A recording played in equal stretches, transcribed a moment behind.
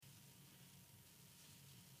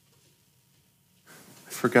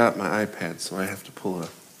forgot my iPad, so I have to pull a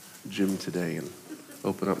Jim today and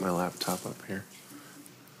open up my laptop up here.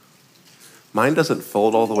 Mine doesn't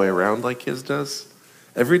fold all the way around like his does.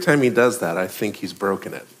 Every time he does that, I think he's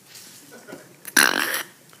broken it.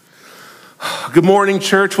 Good morning,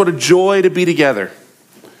 church. What a joy to be together.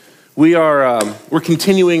 We're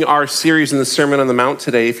continuing our series in the Sermon on the Mount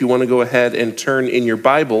today. If you want to go ahead and turn in your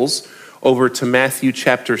Bibles over to Matthew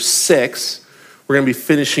chapter 6. We're going to be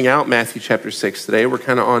finishing out Matthew chapter 6 today. We're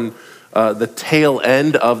kind of on the tail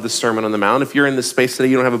end of the Sermon on the Mount. If you're in this space today,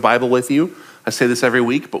 you don't have a Bible with you. I say this every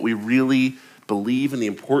week, but we really believe in the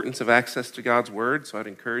importance of access to God's Word. So I'd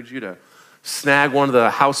encourage you to snag one of the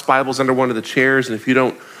house Bibles under one of the chairs. And if you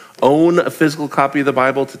don't own a physical copy of the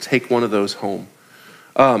Bible, to take one of those home.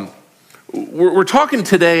 We're talking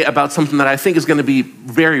today about something that I think is going to be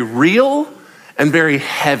very real and very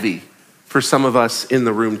heavy for some of us in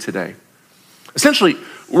the room today. Essentially,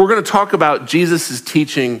 we're going to talk about Jesus'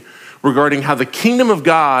 teaching regarding how the kingdom of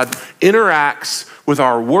God interacts with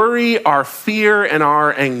our worry, our fear, and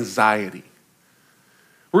our anxiety.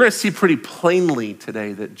 We're going to see pretty plainly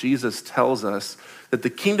today that Jesus tells us that the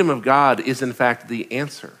kingdom of God is in fact the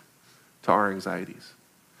answer to our anxieties.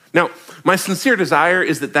 Now, my sincere desire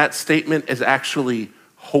is that that statement is actually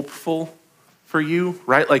hopeful for you,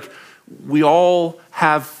 right? Like, we all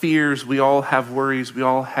have fears, we all have worries, we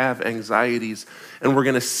all have anxieties. And we're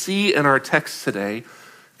going to see in our text today,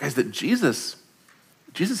 guys, that Jesus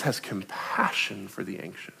has compassion for the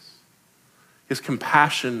anxious. He has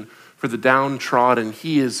compassion for the downtrodden.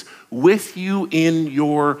 He is with you in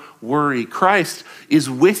your worry. Christ is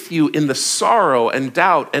with you in the sorrow and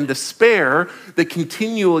doubt and despair that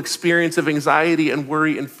continual experience of anxiety and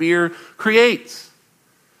worry and fear creates.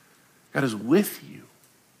 God is with you.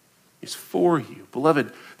 He's for you.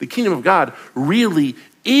 Beloved, the kingdom of God really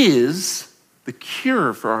is the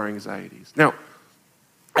cure for our anxieties. Now,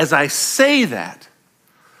 as I say that,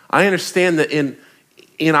 I understand that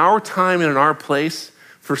in our time and in our place,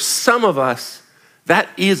 for some of us, that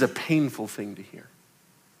is a painful thing to hear.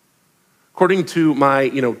 According to my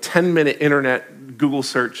 10-minute internet Google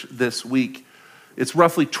search this week, it's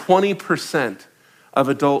roughly 20% of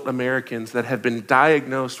adult Americans that have been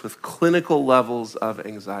diagnosed with clinical levels of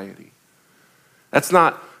anxiety. That's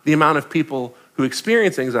not the amount of people who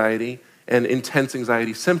experience anxiety and intense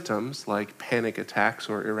anxiety symptoms like panic attacks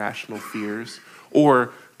or irrational fears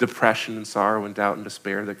or depression and sorrow and doubt and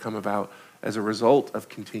despair that come about as a result of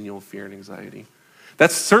continual fear and anxiety.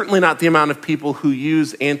 That's certainly not the amount of people who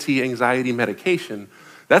use anti-anxiety medication.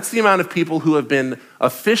 That's the amount of people who have been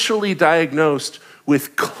officially diagnosed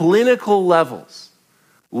with clinical levels,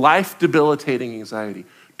 life-debilitating anxiety.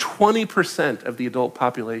 20% of the adult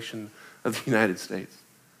population of the United States.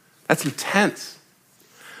 That's intense.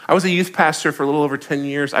 I was a youth pastor for a little over 10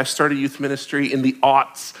 years. I started youth ministry in the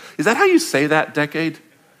aughts. Is that how you say that decade?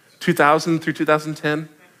 2000 through 2010?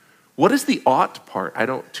 What is the aught part?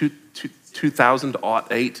 2000 to aught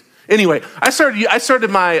 8. Anyway, I started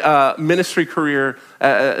my ministry career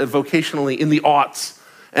vocationally in the aughts.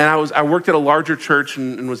 And I worked at a larger church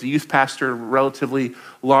and was a youth pastor, relatively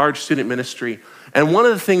large student ministry. And one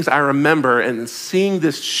of the things I remember and seeing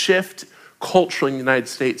this shift culturally in the United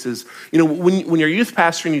States is, when you're a youth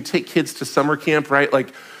pastor and you take kids to summer camp, right?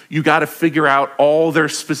 Like, you got to figure out all their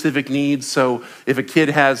specific needs. So if a kid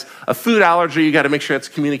has a food allergy, you got to make sure it's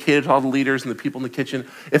communicated to all the leaders and the people in the kitchen.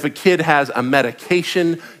 If a kid has a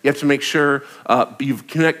medication, you have to make sure you've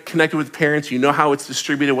connected with parents, you know how it's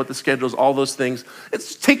distributed, what the schedule is, all those things.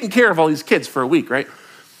 It's taking care of all these kids for a week, right?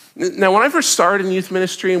 Now, when I first started in youth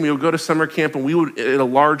ministry and we would go to summer camp and we would, at a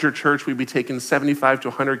larger church, we'd be taking 75 to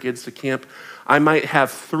 100 kids to camp. I might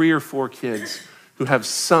have 3 or 4 kids who have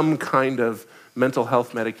some kind of mental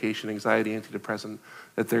health medication, anxiety, antidepressant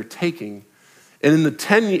that they're taking. And in the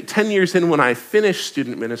 10 years in when I finished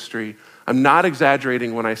student ministry, I'm not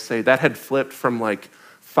exaggerating when I say that had flipped from like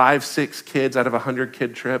 5-6 kids out of a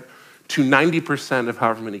 100-kid trip to 90% of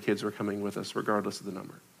however many kids were coming with us, regardless of the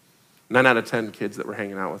number. 9 out of 10 kids that were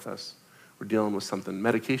hanging out with us were dealing with something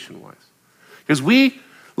medication-wise. Because we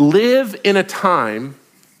live in a time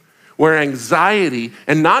where anxiety,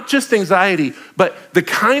 and not just anxiety, but the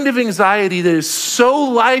kind of anxiety that is so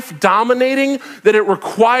life-dominating that it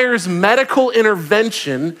requires medical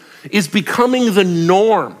intervention is becoming the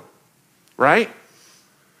norm, right?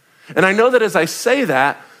 And I know that as I say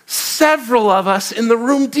that, several of us in the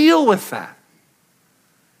room deal with that.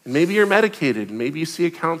 And maybe you're medicated, and maybe you see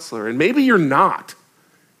a counselor, and maybe you're not.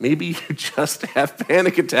 Maybe you just have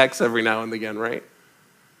panic attacks every now and again, right?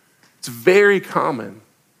 It's very common.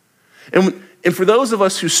 And And for those of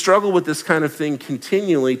us who struggle with this kind of thing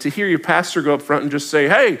continually, to hear your pastor go up front and just say,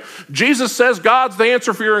 hey, Jesus says God's the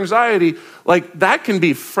answer for your anxiety, like that can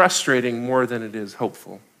be frustrating more than it is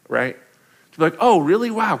hopeful, right? To be like, oh,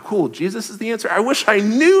 really? Wow, cool. Jesus is the answer. I wish I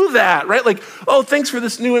knew that, right? Like, oh, thanks for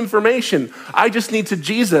this new information. I just need to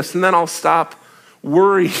Jesus, and then I'll stop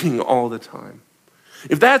worrying all the time.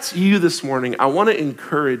 If that's you this morning, I want to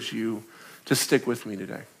encourage you to stick with me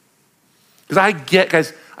today. Because I get,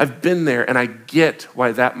 guys, I've been there, and I get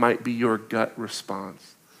why that might be your gut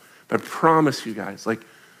response. But I promise you guys, like,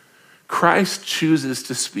 Christ chooses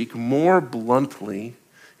to speak more bluntly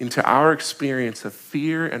into our experience of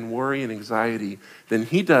fear and worry and anxiety than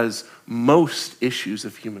he does most issues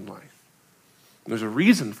of human life. And there's a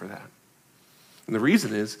reason for that. And the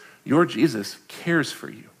reason is your Jesus cares for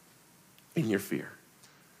you in your fear.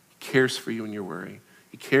 He cares for you in your worry.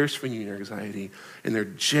 He cares for you in your anxiety. And there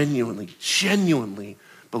genuinely,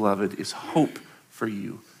 beloved, is hope for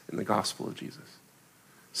you in the gospel of Jesus.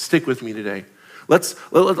 Stick with me today. Let's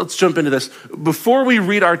jump into this. Before we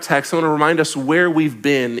read our text, I want to remind us where we've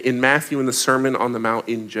been in Matthew and the Sermon on the Mount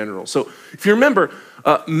in general. So if you remember,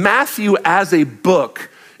 Matthew as a book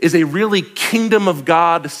is a really kingdom of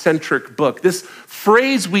God-centric book. This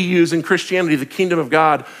phrase we use in Christianity, the kingdom of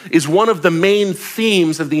God, is one of the main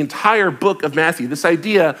themes of the entire book of Matthew. This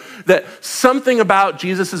idea that something about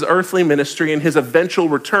Jesus' earthly ministry and his eventual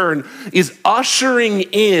return is ushering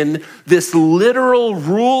in this literal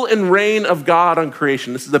rule and reign of God on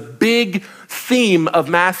creation. This is a big theme of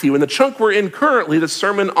Matthew. And the chunk we're in currently, the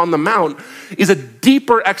Sermon on the Mount, is a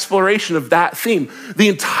deeper exploration of that theme. The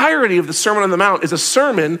entirety of the Sermon on the Mount is a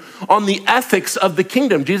sermon on the ethics of the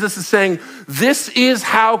kingdom. Jesus is saying, this is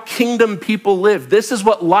how kingdom people live. This is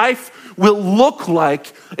what life will look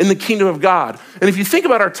like in the kingdom of God. And if you think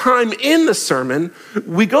about our time in the sermon,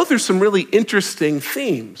 we go through some really interesting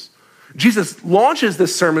themes. Jesus launches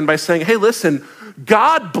this sermon by saying, hey, listen,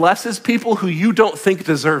 God blesses people who you don't think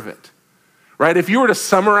deserve it. Right? If you were to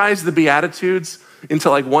summarize the Beatitudes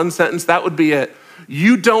into like one sentence, that would be it.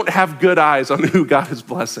 You don't have good eyes on who God is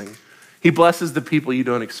blessing. He blesses the people you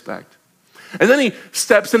don't expect. And then he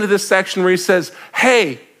steps into this section where he says,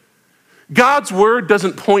 hey, God's word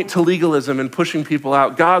doesn't point to legalism and pushing people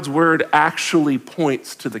out. God's word actually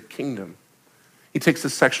points to the kingdom. He takes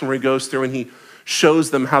this section where he goes through and he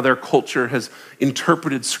shows them how their culture has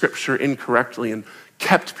interpreted scripture incorrectly and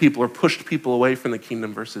kept people or pushed people away from the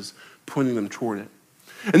kingdom versus pointing them toward it.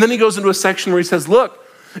 And then he goes into a section where he says, look,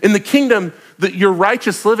 in the kingdom, your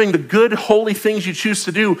righteous living, the good, holy things you choose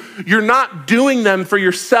to do, you're not doing them for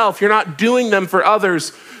yourself. You're not doing them for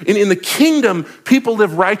others. In the kingdom, people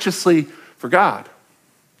live righteously for God,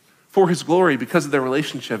 for his glory, because of their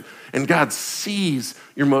relationship. And God sees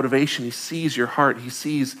your motivation. He sees your heart. He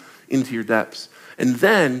sees into your depths. And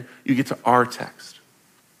then you get to our text.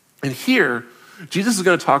 And here, Jesus is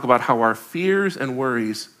going to talk about how our fears and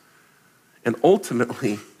worries and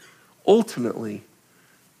ultimately,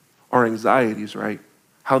 our anxieties, right?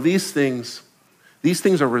 How these things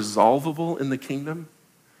are resolvable in the kingdom.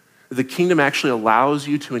 The kingdom actually allows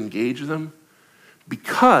you to engage them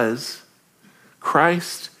because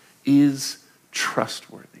Christ is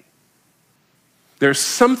trustworthy. There's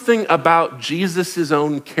something about Jesus'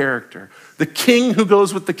 own character, the king who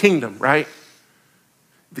goes with the kingdom, right?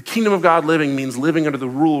 The kingdom of God living means living under the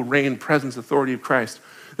rule, reign, presence, authority of Christ.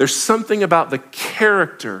 There's something about the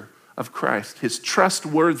character of Christ, his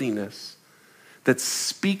trustworthiness, that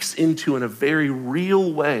speaks into, in a very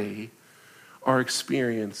real way, our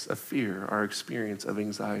experience of fear, our experience of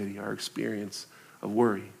anxiety, our experience of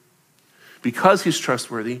worry. Because he's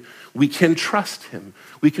trustworthy, we can trust him.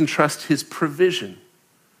 We can trust his provision.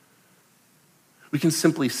 We can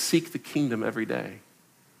simply seek the kingdom every day.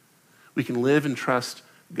 We can live and trust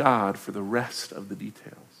God for the rest of the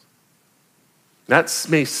details. That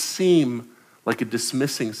may seem like a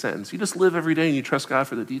dismissing sentence. You just live every day and you trust God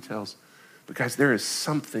for the details. But guys, there is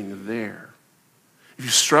something there. If you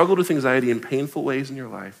struggled with anxiety in painful ways in your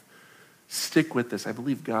life, stick with this. I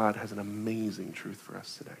believe God has an amazing truth for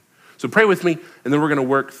us today. So pray with me, and then we're going to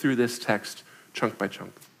work through this text chunk by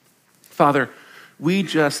chunk. Father, we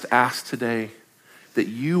just ask today that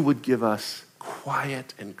you would give us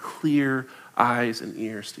quiet and clear eyes and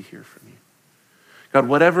ears to hear from you. God,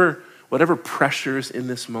 whatever pressures in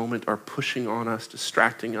this moment are pushing on us,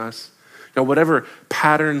 distracting us, God, whatever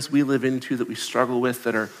patterns we live into that we struggle with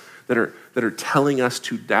that are telling us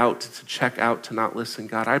to doubt, to check out, to not listen,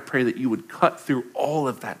 God, I pray that you would cut through all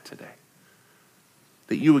of that today.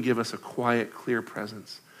 That you would give us a quiet, clear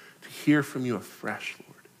presence to hear from you afresh,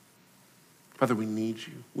 Lord. Father, we need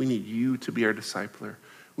you. We need you to be our discipler.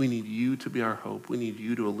 We We need you to be our hope. We need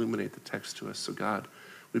you to illuminate the text to us. So God,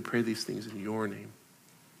 we pray these things in your name.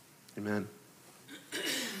 Amen.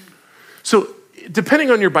 So depending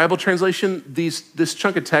on your Bible translation, this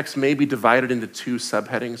chunk of text may be divided into two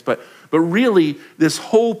subheadings, but really this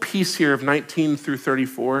whole piece here of 19 through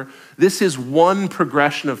 34, this is one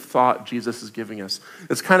progression of thought Jesus is giving us.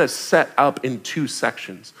 It's kind of set up in two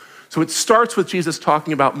sections. So it starts with Jesus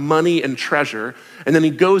talking about money and treasure, and then he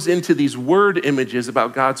goes into these word images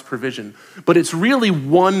about God's provision. But it's really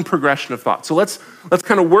one progression of thought. So let's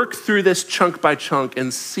kind of work through this chunk by chunk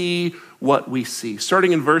and see what we see.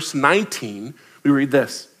 Starting in verse 19, we read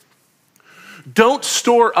this. Don't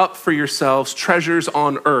store up for yourselves treasures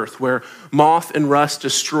on earth where moth and rust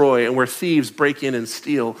destroy and where thieves break in and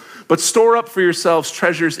steal, but store up for yourselves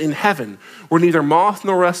treasures in heaven where neither moth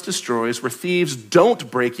nor rust destroys, where thieves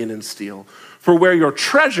don't break in and steal. For where your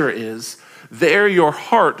treasure is, there your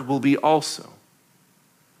heart will be also.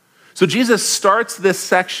 So Jesus starts this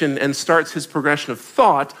section and starts his progression of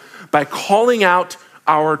thought by calling out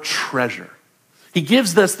our treasure. He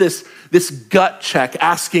gives us this gut check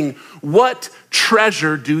asking, what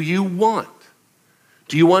treasure do you want?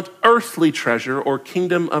 Do you want earthly treasure or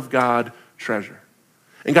kingdom of God treasure?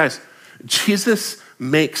 And guys, Jesus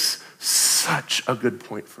makes such a good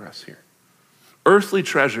point for us here. Earthly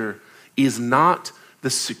treasure is not the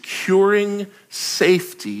securing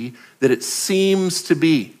safety that it seems to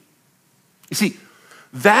be. You see,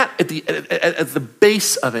 that at the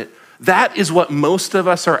base of it, that is what most of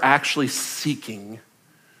us are actually seeking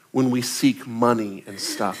when we seek money and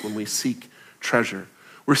stuff, when we seek treasure.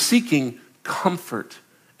 We're seeking comfort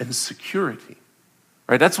and security,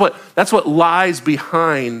 right? That's what lies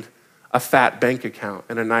behind a fat bank account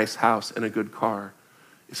and a nice house and a good car,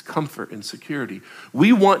 is comfort and security.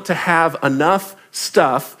 We want to have enough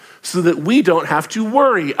stuff so that we don't have to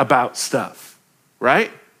worry about stuff,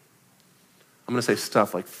 right? I'm gonna say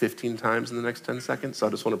stuff like 15 times in the next 10 seconds, so I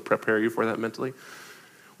just wanna prepare you for that mentally.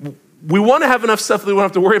 We wanna have enough stuff that we won't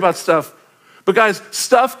have to worry about stuff, but guys,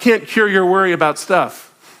 stuff can't cure your worry about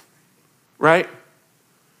stuff, right?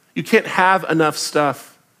 You can't have enough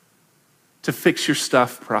stuff to fix your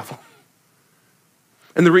stuff problem.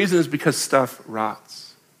 And the reason is because stuff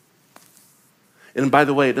rots. And by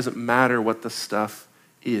the way, it doesn't matter what the stuff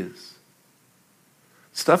is.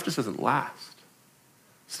 Stuff just doesn't last.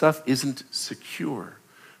 Stuff isn't secure.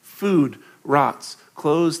 Food rots,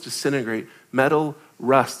 clothes disintegrate, metal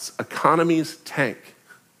rusts, economies tank.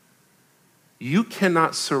 You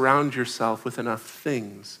cannot surround yourself with enough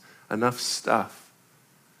things, enough stuff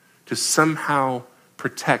to somehow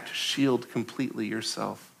protect, shield completely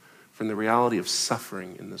yourself from the reality of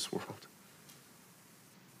suffering in this world.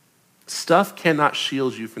 Stuff cannot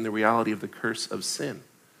shield you from the reality of the curse of sin.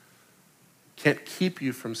 Can't keep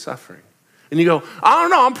you from suffering. And you go, I don't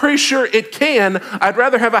know, I'm pretty sure it can. I'd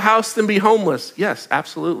rather have a house than be homeless. Yes,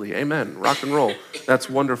 absolutely, amen, rock and roll. That's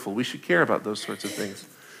wonderful. We should care about those sorts of things.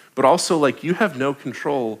 But also, you have no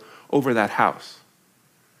control over that house.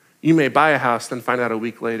 You may buy a house, then find out a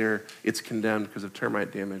week later it's condemned because of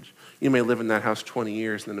termite damage. You may live in that house 20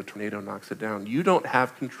 years, and then a tornado knocks it down. You don't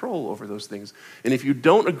have control over those things. And if you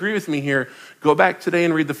don't agree with me here, go back today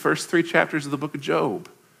and read the first 3 chapters of the book of Job.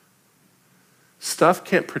 Stuff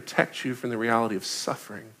can't protect you from the reality of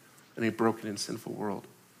suffering in a broken and sinful world.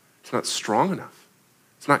 It's not strong enough.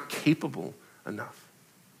 It's not capable enough.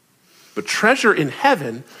 But treasure in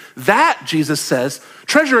heaven, that, Jesus says,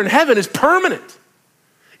 treasure in heaven is permanent.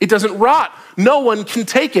 It doesn't rot. No one can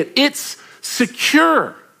take it. It's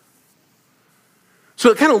secure. So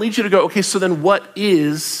it kind of leads you to go, okay, so then what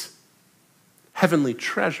is heavenly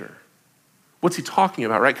treasure? What's he talking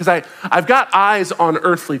about, right? Because I've got eyes on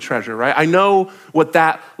earthly treasure, right? I know what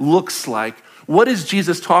that looks like. What is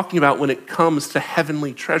Jesus talking about when it comes to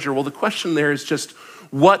heavenly treasure? Well, the question there is just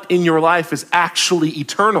what in your life is actually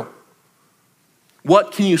eternal?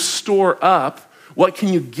 What can you store up? What can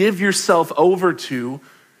you give yourself over to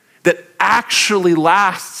that actually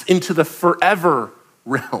lasts into the forever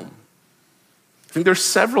realm? I think there's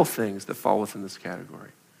several things that fall within this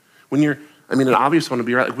category. An obvious one would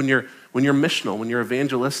be, right, when you're missional, when you're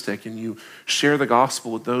evangelistic and you share the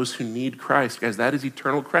gospel with those who need Christ, guys, that is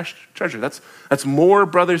eternal treasure. That's more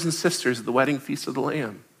brothers and sisters at the wedding feast of the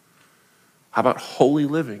Lamb. How about holy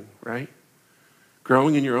living, right?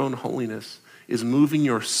 Growing in your own holiness is moving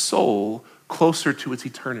your soul closer to its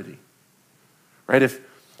eternity, right? If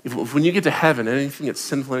when you get to heaven, anything that's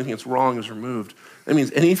sinful, anything that's wrong is removed, that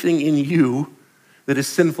means anything in you that is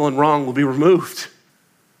sinful and wrong will be removed.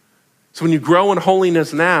 So when you grow in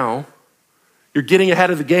holiness now, you're getting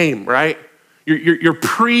ahead of the game, right? You're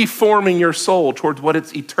pre-forming your soul towards what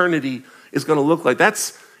its eternity is going to look like.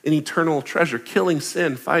 That's an eternal treasure, killing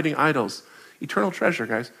sin, fighting idols. Eternal treasure,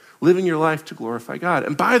 guys. Living your life to glorify God.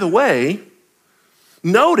 And by the way,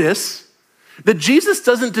 notice that Jesus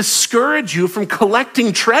doesn't discourage you from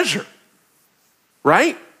collecting treasure,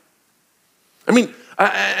 right? I mean,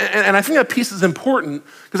 and I think that piece is important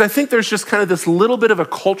because I think there's just kind of this little bit of a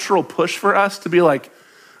cultural push for us to be like,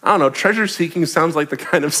 I don't know, treasure seeking sounds like the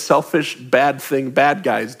kind of selfish, bad thing bad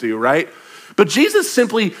guys do, right? But Jesus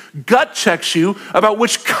simply gut checks you about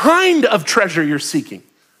which kind of treasure you're seeking.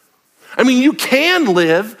 I mean, you can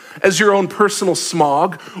live as your own personal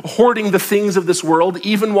smog, hoarding the things of this world,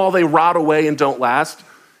 even while they rot away and don't last.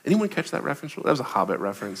 Anyone catch that reference? That was a Hobbit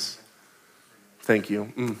reference. Thank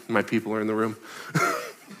you. My people are in the room.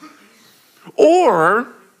 Or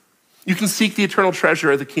you can seek the eternal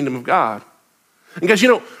treasure of the kingdom of God. And guys,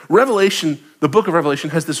 Revelation, the book of Revelation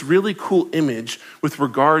has this really cool image in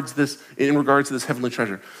regards to this heavenly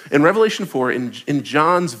treasure. In Revelation 4, in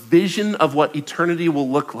John's vision of what eternity will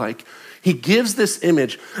look like, he gives this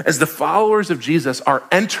image as the followers of Jesus are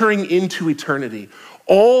entering into eternity.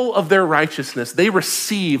 All of their righteousness, they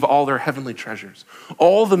receive all their heavenly treasures.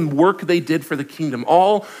 All the work they did for the kingdom,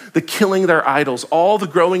 all the killing their idols, all the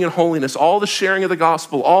growing in holiness, all the sharing of the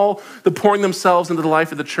gospel, all the pouring themselves into the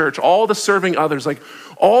life of the church, all the serving others, like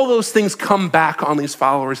all those things come back on these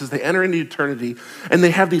followers as they enter into eternity, and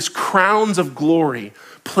they have these crowns of glory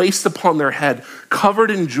placed upon their head,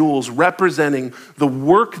 covered in jewels, representing the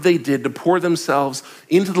work they did to pour themselves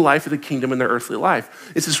into the life of the kingdom in their earthly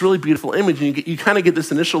life. It's this really beautiful image, and you kind of get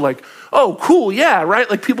this initial like, oh, cool, yeah, right?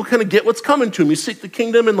 Like people kind of get what's coming to them. You seek the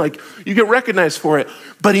kingdom and like you get recognized for it.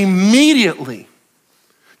 But immediately,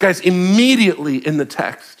 guys, immediately in the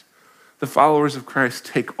text, the followers of Christ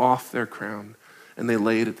take off their crown and they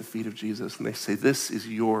lay it at the feet of Jesus and they say, this is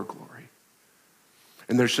your glory.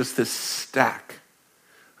 And there's just this stack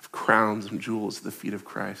crowns and jewels at the feet of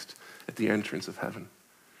Christ at the entrance of heaven.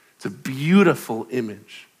 It's a beautiful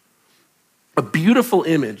image. A beautiful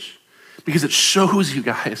image because it shows you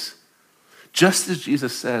guys, just as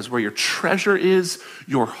Jesus says, where your treasure is,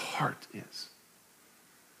 your heart is.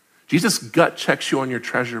 Jesus gut checks you on your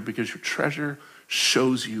treasure because your treasure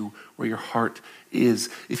shows you where your heart is.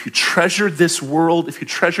 If you treasure this world, if you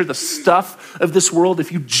treasure the stuff of this world,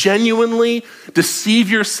 if you genuinely deceive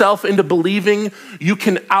yourself into believing you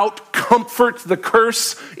can out-comfort the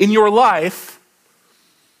curse in your life,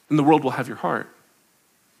 then the world will have your heart.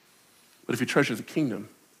 But if you treasure the kingdom,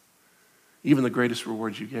 even the greatest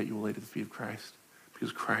rewards you get, you will lay to the feet of Christ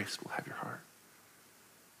because Christ will have your heart.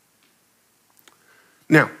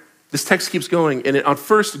 Now, this text keeps going, and on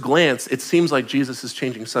first glance, it seems like Jesus is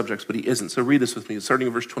changing subjects, but he isn't. So read this with me, starting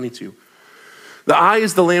in verse 22. The eye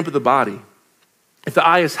is the lamp of the body. If the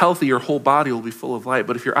eye is healthy, your whole body will be full of light.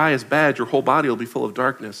 But if your eye is bad, your whole body will be full of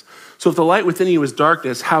darkness. So if the light within you is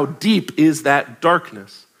darkness, how deep is that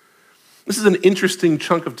darkness? This is an interesting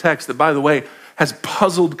chunk of text that, by the way, has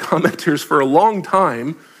puzzled commenters for a long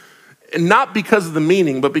time, and not because of the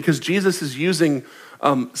meaning, but because Jesus is using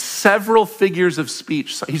several figures of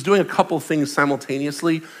speech. So he's doing a couple things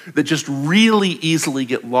simultaneously that just really easily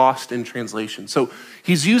get lost in translation. So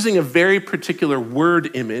he's using a very particular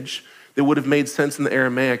word image that would have made sense in the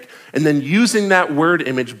Aramaic, and then using that word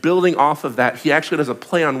image, building off of that, he actually does a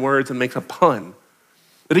play on words and makes a pun.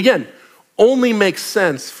 That again, only makes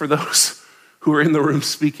sense for those who are in the room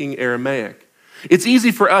speaking Aramaic. It's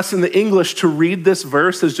easy for us in the English to read this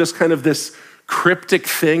verse as just kind of this cryptic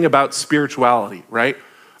thing about spirituality, right?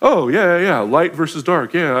 Oh, yeah, light versus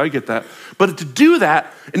dark. Yeah, I get that. But to do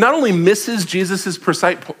that, it not only misses Jesus's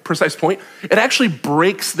precise point, it actually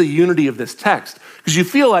breaks the unity of this text. Because you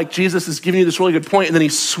feel like Jesus is giving you this really good point, and then he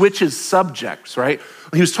switches subjects, right?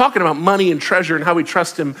 He was talking about money and treasure and how we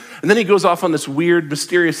trust him, and then he goes off on this weird,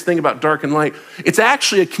 mysterious thing about dark and light. It's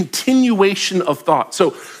actually a continuation of thought.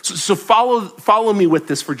 So follow me with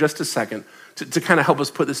this for just a second to kind of help us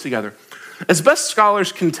put this together. As best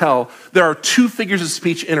scholars can tell, there are two figures of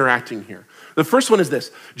speech interacting here. The first one is this.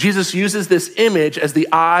 Jesus uses this image as the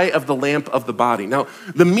eye of the lamp of the body. Now,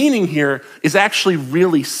 the meaning here is actually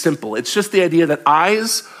really simple. It's just the idea that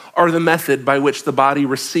eyes are the method by which the body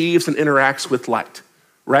receives and interacts with light,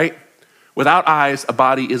 right? Without eyes, a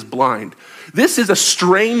body is blind. This is a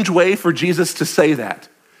strange way for Jesus to say that.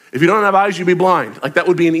 If you don't have eyes, you'd be blind. Like that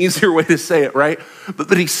would be an easier way to say it, right?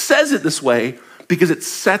 But he says it this way because it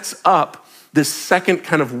sets up this second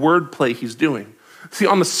kind of wordplay he's doing. See,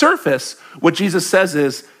 on the surface, what Jesus says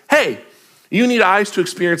is, hey, you need eyes to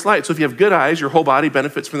experience light. So if you have good eyes, your whole body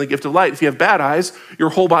benefits from the gift of light. If you have bad eyes, your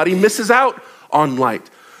whole body misses out on light.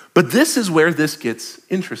 But this is where this gets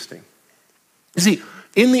interesting. You see,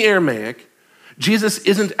 in the Aramaic, Jesus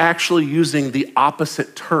isn't actually using the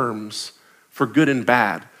opposite terms for good and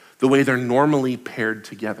bad the way they're normally paired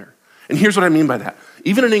together. And here's what I mean by that.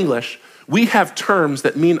 Even in English, we have terms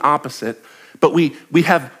that mean opposite, but we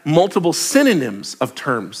have multiple synonyms of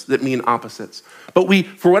terms that mean opposites. But we,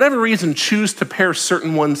 for whatever reason, choose to pair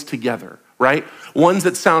certain ones together, right? Ones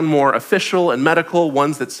that sound more official and medical,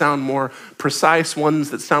 ones that sound more precise, ones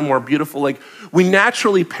that sound more beautiful. Like, we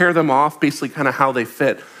naturally pair them off basically kind of how they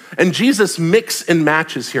fit. And Jesus mix and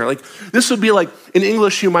matches here. Like, this would be like, in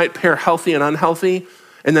English, you might pair healthy and unhealthy,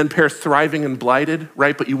 and then pair thriving and blighted,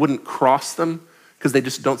 right? But you wouldn't cross them because they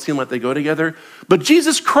just don't seem like they go together. But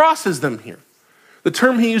Jesus crosses them here. The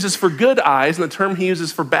term he uses for good eyes and the term he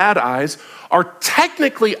uses for bad eyes are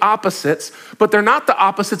technically opposites, but they're not the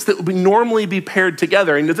opposites that would normally be paired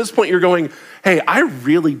together. And at this point, you're going, hey, I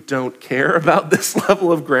really don't care about this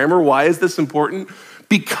level of grammar. Why is this important?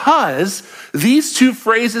 Because these two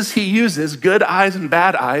phrases he uses, good eyes and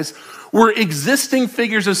bad eyes, were existing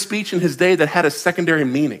figures of speech in his day that had a secondary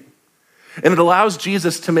meaning. And it allows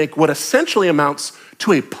Jesus to make what essentially amounts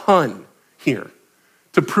to a pun here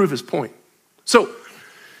to prove his point. So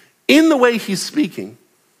in the way he's speaking,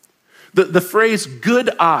 the phrase good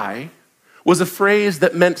eye was a phrase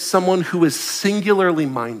that meant someone who is singularly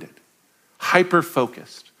minded,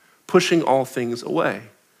 hyper-focused, pushing all things away.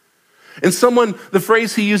 And the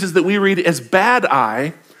phrase he uses that we read as bad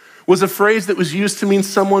eye was a phrase that was used to mean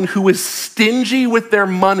someone who is stingy with their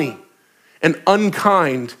money and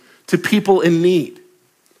unkind to people in need.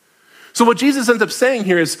 So what Jesus ends up saying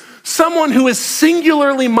here is someone who is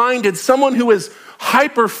singularly minded, someone who is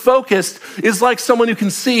hyper-focused is like someone who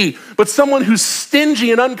can see, but someone who's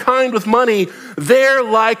stingy and unkind with money, they're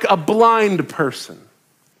like a blind person.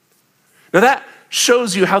 Now that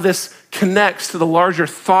shows you how this connects to the larger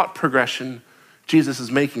thought progression Jesus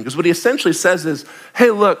is making. Because what he essentially says is,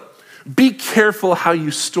 hey, look, be careful how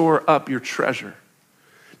you store up your treasure.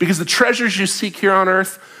 Because the treasures you seek here on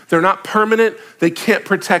earth, they're not permanent. They can't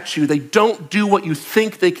protect you. They don't do what you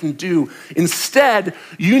think they can do. Instead,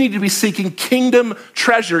 you need to be seeking kingdom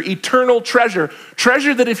treasure, eternal treasure.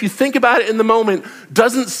 Treasure that if you think about it in the moment,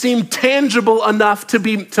 doesn't seem tangible enough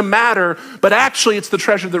to matter, but actually it's the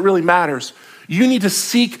treasure that really matters. You need to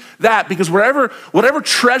seek that because whatever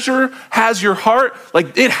treasure has your heart,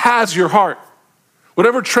 like it has your heart.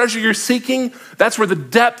 Whatever treasure you're seeking, that's where the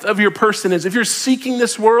depth of your person is. If you're seeking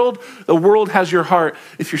this world, the world has your heart.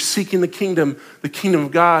 If you're seeking the kingdom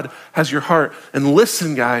of God has your heart. And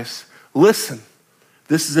listen, guys, listen.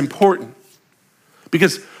 This is important.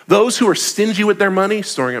 Because those who are stingy with their money,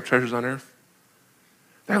 storing up treasures on earth,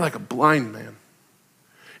 they're like a blind man.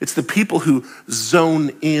 It's the people who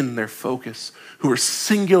zone in their focus, who are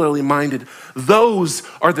singularly minded. Those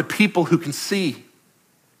are the people who can see.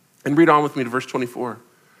 And read on with me to verse 24.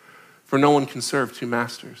 For no one can serve two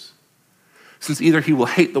masters. Since either he will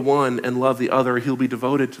hate the one and love the other, or he'll be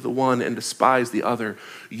devoted to the one and despise the other.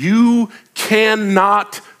 You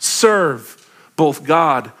cannot serve both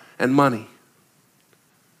God and money.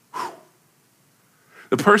 Whew.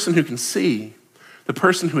 The person who can see, the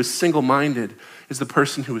person who is single-minded, is the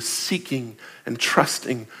person who is seeking and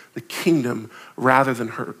trusting the kingdom rather than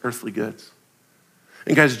her earthly goods.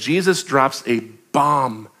 And guys, Jesus drops a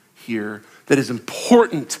bomb here that is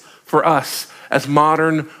important for us as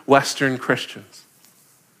modern Western Christians.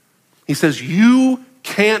 He says, you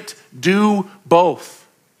can't do both.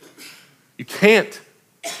 You can't.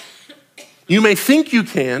 You may think you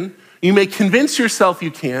can, you may convince yourself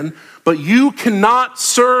you can, but you cannot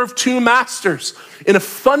serve two masters. In a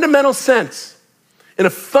fundamental sense,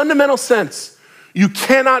 you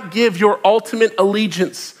cannot give your ultimate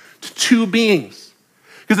allegiance to two beings.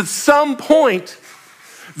 Because at some point,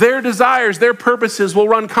 their desires, their purposes will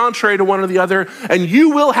run contrary to one or the other, and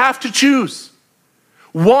you will have to choose.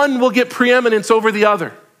 One will get preeminence over the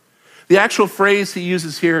other. The actual phrase he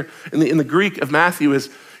uses here in the Greek of Matthew is,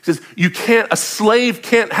 he says, a slave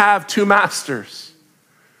can't have two masters.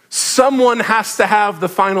 Someone has to have the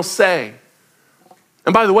final say.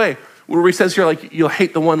 And by the way, where he says here, like, you'll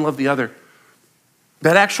hate the one, love the other.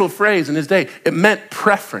 That actual phrase in his day, it meant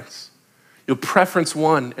preference. You'll preference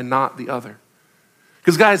one and not the other.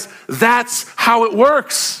 Because guys, that's how it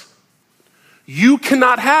works. You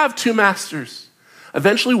cannot have two masters.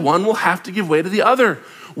 Eventually one will have to give way to the other.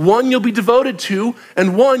 One you'll be devoted to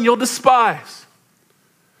and one you'll despise.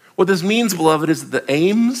 What this means, beloved, is that the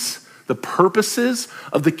aims, the purposes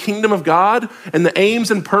of the kingdom of God and the aims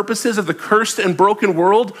and purposes of the cursed and broken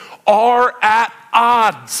world are at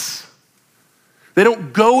odds. They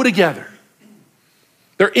don't go together.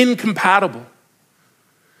 They're incompatible.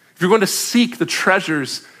 If you're going to seek the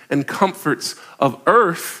treasures and comforts of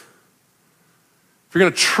earth, if you're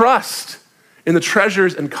going to trust in the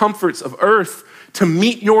treasures and comforts of earth to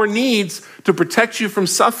meet your needs, to protect you from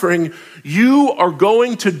suffering, you are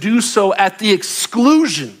going to do so at the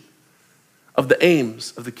exclusion of the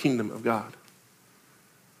aims of the kingdom of God.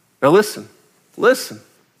 Now listen.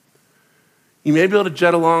 You may be able to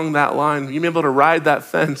jet along that line. You may be able to ride that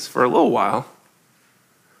fence for a little while.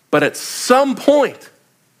 But at some point,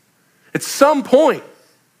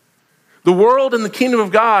 the world and the kingdom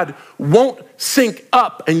of God won't sync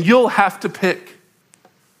up, and you'll have to pick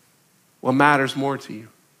what matters more to you.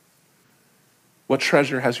 What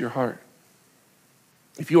treasure has your heart?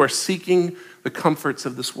 If you are seeking the comforts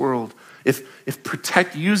of this world, if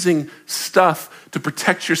using stuff to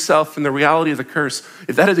protect yourself from the reality of the curse,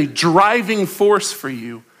 if that is a driving force for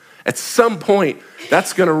you, at some point,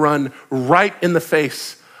 that's going to run right in the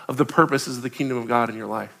face of the purposes of the kingdom of God in your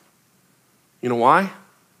life. You know why?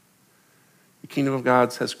 The kingdom of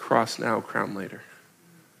God says cross now, crown later.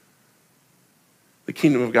 The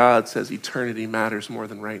kingdom of God says eternity matters more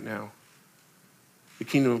than right now. The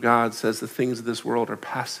kingdom of God says the things of this world are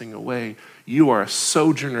passing away. You are a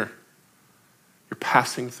sojourner. You're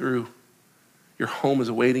passing through. Your home is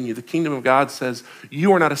awaiting you. The kingdom of God says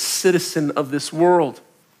you are not a citizen of this world.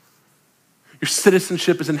 Your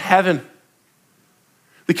citizenship is in heaven.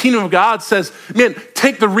 The kingdom of God says, man,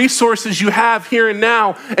 take the resources you have here and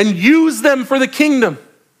now and use them for the kingdom.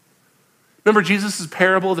 Remember Jesus'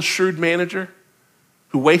 parable of the shrewd manager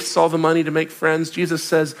who wastes all the money to make friends? Jesus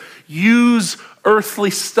says, use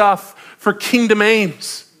earthly stuff for kingdom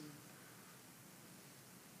aims.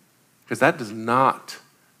 Because that does not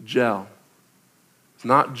gel. It's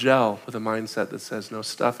not gel with a mindset that says, no,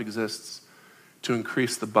 stuff exists to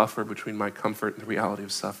increase the buffer between my comfort and the reality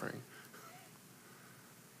of suffering.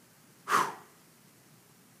 Whew.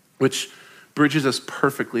 Which bridges us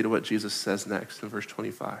perfectly to what Jesus says next in verse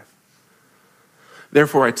 25.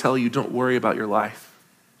 Therefore, I tell you, don't worry about your life,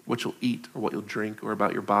 what you'll eat or what you'll drink, or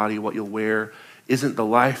about your body, what you'll wear. Isn't the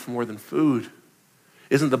life more than food?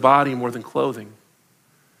 Isn't the body more than clothing?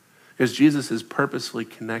 Because Jesus is purposely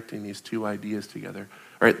connecting these two ideas together.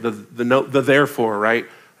 All right, the therefore, right?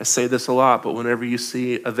 I say this a lot, but whenever you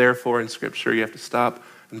see a therefore in Scripture, you have to stop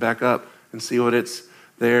and back up and see what it's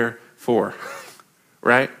there for,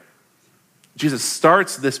 right? Jesus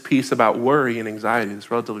starts this piece about worry and anxiety, this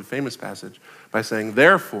relatively famous passage, by saying,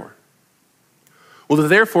 therefore. Well, the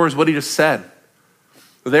therefore is what he just said.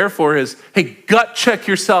 The therefore is, hey, gut check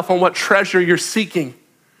yourself on what treasure you're seeking.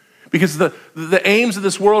 Because the aims of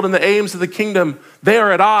this world and the aims of the kingdom, they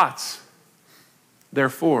are at odds.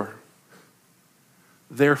 Therefore,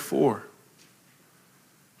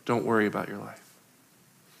 don't worry about your life.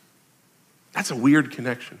 That's a weird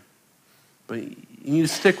connection. But you need to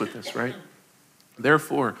stick with this, right?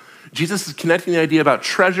 Therefore, Jesus is connecting the idea about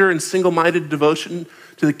treasure and single-minded devotion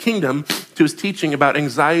to the kingdom to his teaching about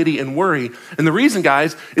anxiety and worry. And the reason,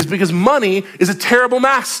 guys, is because money is a terrible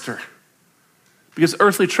master. Because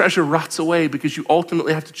earthly treasure rots away, because you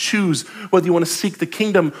ultimately have to choose whether you want to seek the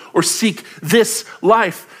kingdom or seek this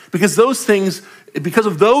life. Because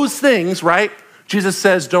of those things, right, Jesus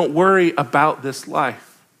says, don't worry about this life.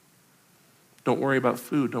 Don't worry about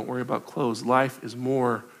food. Don't worry about clothes. Life is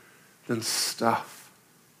more than stuff.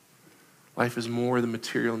 Life is more than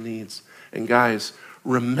material needs. And guys,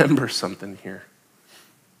 remember something here.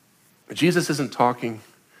 Jesus isn't talking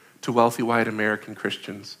to wealthy white American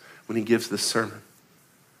Christians when he gives this sermon.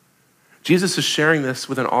 Jesus is sharing this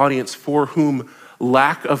with an audience for whom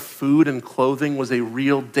lack of food and clothing was a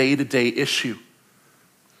real day-to-day issue.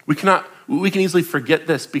 We can easily forget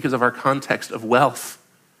this because of our context of wealth.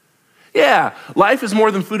 Yeah, life is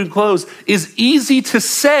more than food and clothes is easy to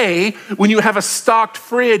say when you have a stocked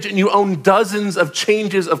fridge and you own dozens of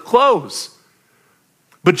changes of clothes.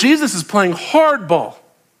 But Jesus is playing hardball.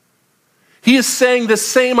 He is saying the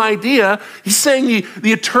same idea. He's saying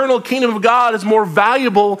the eternal kingdom of God is more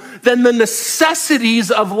valuable than the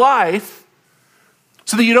necessities of life,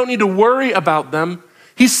 so that you don't need to worry about them.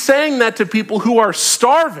 He's saying that to people who are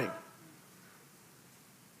starving.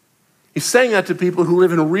 He's saying that to people who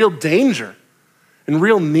live in real danger, in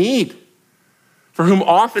real need, for whom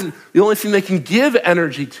often the only thing they can give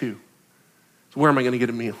energy to is, where am I going to get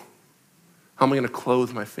a meal? How am I going to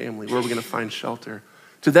clothe my family? Where are we going to find shelter?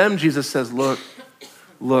 To them, Jesus says, look,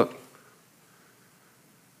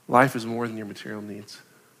 life is more than your material needs.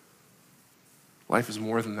 Life is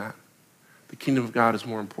more than that. The kingdom of God is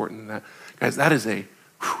more important than that. Guys, that is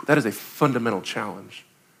a fundamental challenge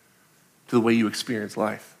to the way you experience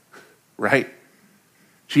life, right?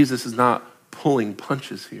 Jesus is not pulling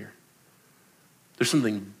punches here. There's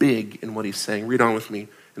something big in what he's saying. Read on with me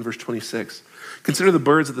in verse 26. Consider the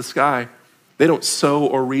birds of the sky. They don't sow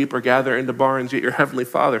or reap or gather into barns, yet your heavenly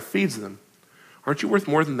Father feeds them. Aren't you worth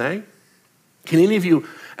more than they? Can any of you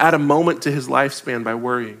add a moment to his lifespan by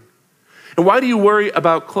worrying? And why do you worry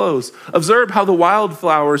about clothes? Observe how the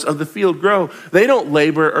wildflowers of the field grow. They don't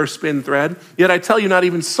labor or spin thread. Yet I tell you, not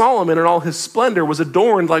even Solomon in all his splendor was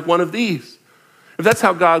adorned like one of these. If that's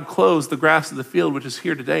how God clothes the grass of the field, which is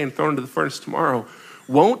here today and thrown into the furnace tomorrow,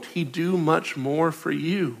 won't he do much more for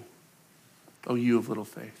you, O you of little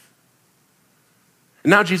faith?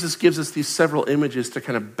 And now Jesus gives us these several images to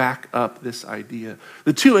kind of back up this idea.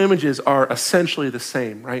 The two images are essentially the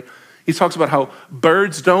same, right? He talks about how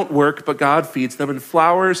birds don't work, but God feeds them, and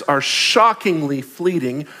flowers are shockingly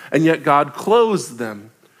fleeting, and yet God clothes them.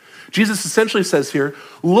 Jesus essentially says here,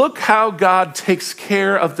 look how God takes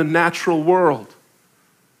care of the natural world.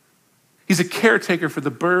 He's a caretaker for the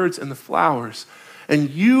birds and the flowers, and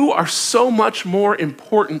you are so much more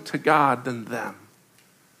important to God than them.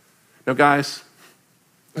 Now, guys,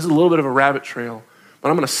 this is a little bit of a rabbit trail, but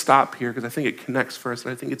I'm going to stop here because I think it connects for us,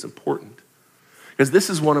 and I think it's important. Because this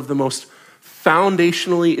is one of the most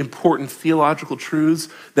foundationally important theological truths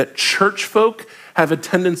that church folk have a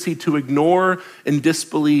tendency to ignore and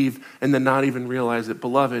disbelieve and then not even realize it.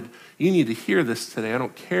 Beloved, you need to hear this today. I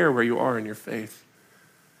don't care where you are in your faith.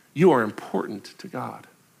 You are important to God.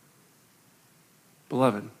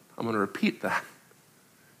 Beloved, I'm going to repeat that.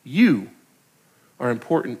 You are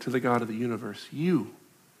important to the God of the universe. You.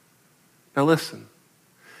 Now listen,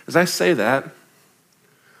 as I say that,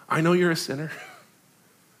 I know you're a sinner.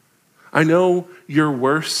 I know you're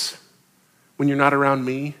worse when you're not around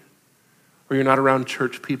me or you're not around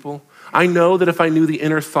church people. I know that if I knew the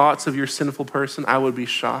inner thoughts of your sinful person, I would be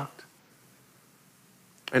shocked.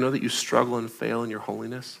 I know that you struggle and fail in your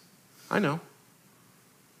holiness. I know.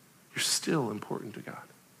 You're still important to God.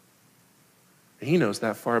 And he knows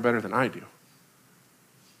that far better than I do.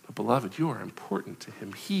 But beloved, you are important to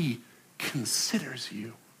him. He considers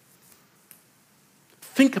you.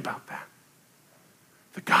 Think about that.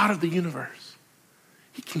 The God of the universe,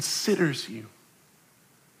 he considers you.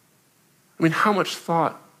 I mean, how much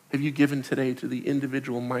thought have you given today to the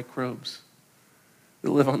individual microbes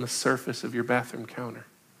that live on the surface of your bathroom counter?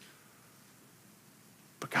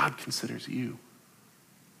 But God considers you.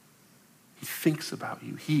 He thinks about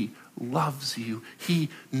you. He loves you. He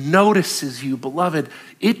notices you. Beloved,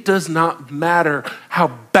 it does not matter how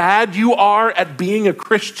bad you are at being a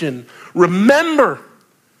Christian. Remember,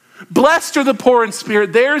 blessed are the poor in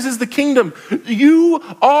spirit. Theirs is the kingdom. You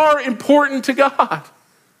are important to God.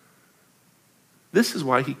 This is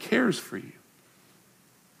why he cares for you.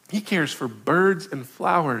 He cares for birds and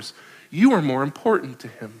flowers. You are more important to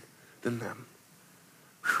him than them.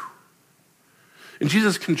 Whew. And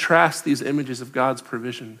Jesus contrasts these images of God's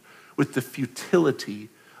provision with the futility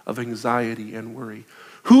of anxiety and worry.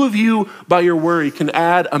 Who of you, by your worry, can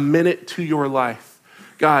add a minute to your life?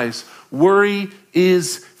 Guys, worry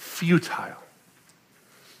is futile.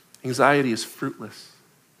 Anxiety is fruitless.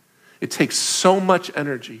 It takes so much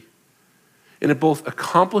energy, and it both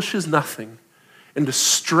accomplishes nothing and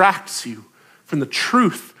distracts you from the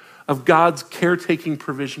truth of God's caretaking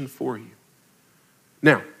provision for you.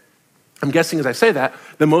 Now, I'm guessing as I say that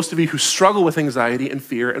most of you who struggle with anxiety and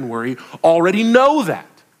fear and worry already know that.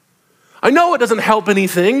 I know it doesn't help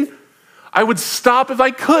anything. I would stop if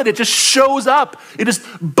I could. It just shows up. It just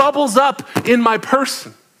bubbles up in my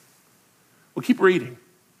person. We'll keep reading.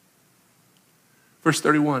 Verse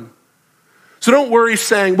 31. So don't worry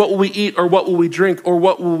saying, what will we eat or what will we drink or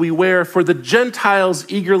what will we wear? For the Gentiles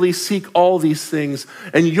eagerly seek all these things,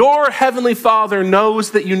 and your heavenly Father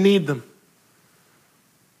knows that you need them.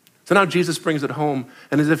 So now Jesus brings it home,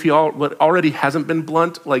 and as if he already hasn't been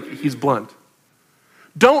blunt, like he's blunt.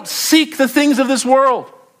 Don't seek the things of this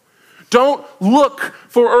world. Don't look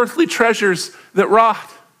for earthly treasures that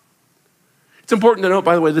rot. It's important to note,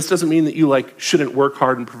 by the way, this doesn't mean that you shouldn't work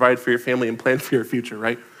hard and provide for your family and plan for your future,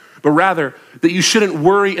 right? But rather that you shouldn't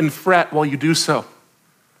worry and fret while you do so.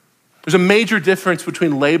 There's a major difference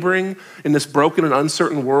between laboring in this broken and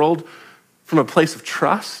uncertain world from a place of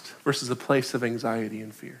trust versus a place of anxiety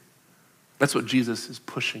and fear. That's what Jesus is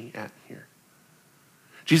pushing at here.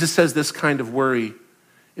 Jesus says this kind of worry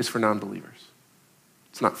is for non-believers.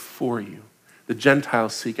 It's not for you. The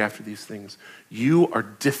Gentiles seek after these things. You are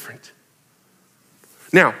different.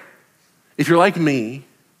 Now, if you're like me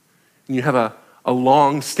and you have a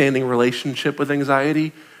long-standing relationship with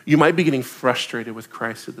anxiety, you might be getting frustrated with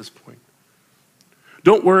Christ at this point.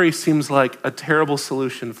 Don't worry seems like a terrible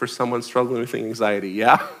solution for someone struggling with anxiety,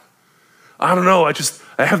 yeah? I don't know,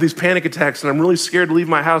 I have these panic attacks and I'm really scared to leave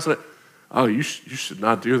my house. You should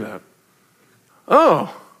not do that.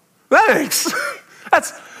 Oh, thanks.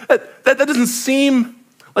 That doesn't seem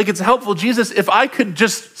like it's helpful. Jesus, if I could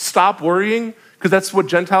just stop worrying, because that's what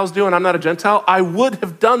Gentiles do and I'm not a Gentile, I would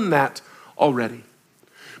have done that already.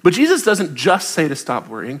 But Jesus doesn't just say to stop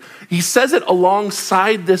worrying. He says it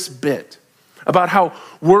alongside this bit about how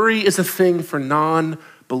worry is a thing for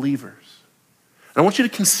non-believers. And I want you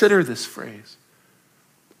to consider this phrase.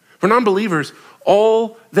 For non-believers,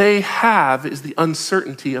 all they have is the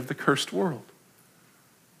uncertainty of the cursed world.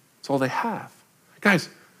 That's all they have. Guys,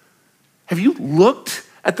 have you looked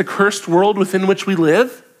at the cursed world within which we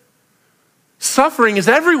live? Suffering is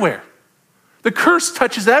everywhere. The curse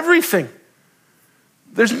touches everything.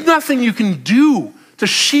 There's nothing you can do to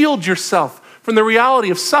shield yourself from the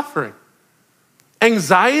reality of suffering.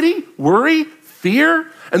 Anxiety, worry,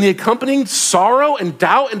 fear, and the accompanying sorrow and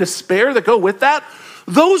doubt and despair that go with that,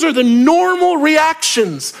 those are the normal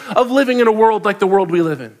reactions of living in a world like the world we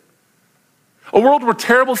live in. A world where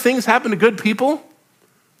terrible things happen to good people,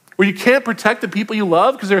 where you can't protect the people you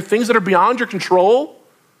love because there are things that are beyond your control,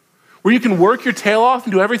 where you can work your tail off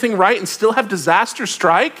and do everything right and still have disaster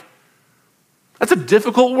strike. That's a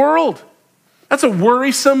difficult world. That's a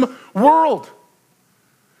worrisome world.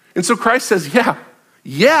 And so Christ says,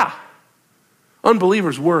 yeah,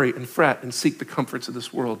 unbelievers worry and fret and seek the comforts of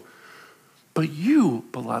this world. But you,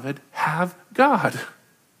 beloved, have God.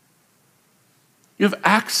 You have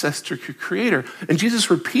access to your Creator. And Jesus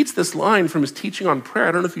repeats this line from his teaching on prayer.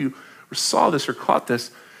 I don't know if you saw this or caught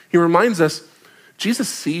this. He reminds us, Jesus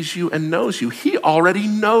sees you and knows you. He already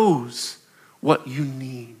knows what you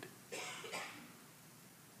need.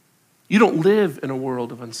 You don't live in a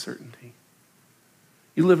world of uncertainty.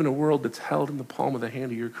 You live in a world that's held in the palm of the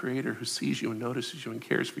hand of your Creator who sees you and notices you and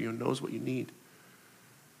cares for you and knows what you need.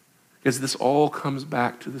 Because this all comes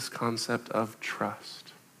back to this concept of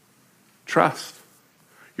trust. Trust.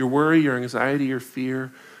 Your worry, your anxiety, your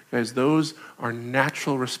fear, guys, those are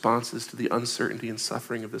natural responses to the uncertainty and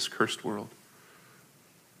suffering of this cursed world.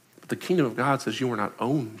 But the kingdom of God says you are not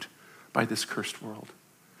owned by this cursed world.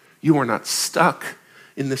 You are not stuck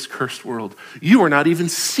in this cursed world. You are not even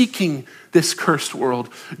seeking this cursed world.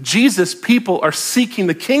 Jesus' people are seeking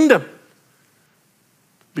the kingdom.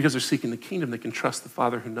 Because they're seeking the kingdom, they can trust the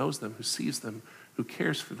Father who knows them, who sees them, who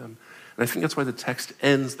cares for them. And I think that's why the text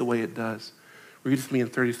ends the way it does. Read with me in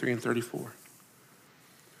 33 and 34.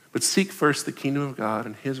 But seek first the kingdom of God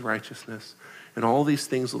and his righteousness, and all these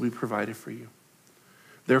things will be provided for you.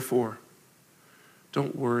 Therefore,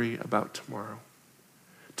 don't worry about tomorrow.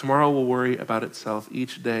 Tomorrow will worry about itself.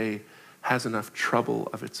 Each day has enough trouble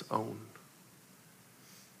of its own.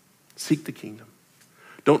 Seek the kingdom.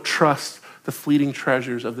 Don't trust the fleeting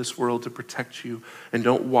treasures of this world to protect you, and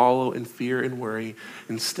don't wallow in fear and worry.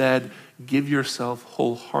 Instead, give yourself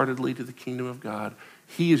wholeheartedly to the kingdom of God.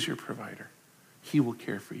 He is your provider. He will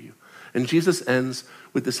care for you. And Jesus ends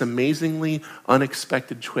with this amazingly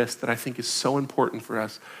unexpected twist that I think is so important for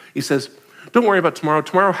us. He says, don't worry about tomorrow.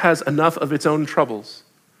 Tomorrow has enough of its own troubles.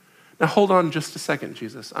 Now hold on just a second,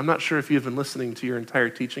 Jesus. I'm not sure if you've been listening to your entire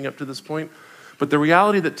teaching up to this point, but the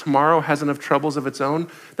reality that tomorrow has enough troubles of its own,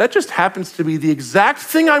 that just happens to be the exact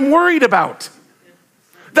thing I'm worried about.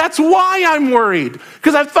 That's why I'm worried,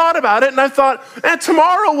 because I've thought about it and I thought,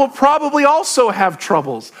 tomorrow will probably also have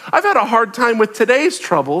troubles. I've had a hard time with today's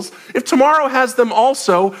troubles. If tomorrow has them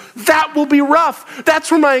also, that will be rough. That's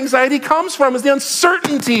where my anxiety comes from, is the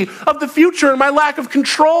uncertainty of the future and my lack of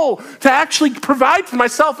control to actually provide for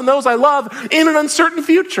myself and those I love in an uncertain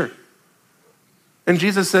future. And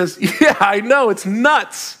Jesus says, yeah, I know, it's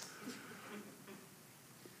nuts.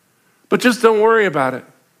 But just don't worry about it.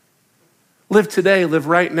 Live today, live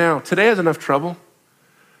right now. Today has enough trouble.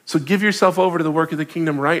 So give yourself over to the work of the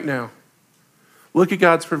kingdom right now. Look at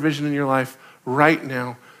God's provision in your life right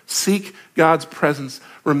now. Seek God's presence.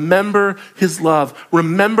 Remember his love.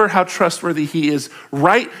 Remember how trustworthy he is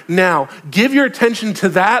right now. Give your attention to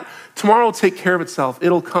that. Tomorrow will take care of itself.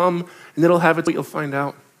 It'll come and it'll have its, you'll find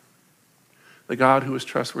out. The God who is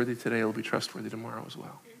trustworthy today will be trustworthy tomorrow as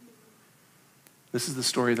well. This is the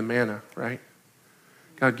story of the manna, right?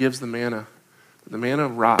 God gives the manna. But the manna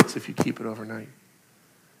rots if you keep it overnight.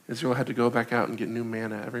 Israel had to go back out and get new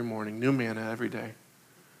manna every morning, new manna every day.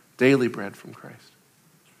 Daily bread from Christ.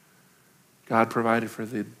 God provided for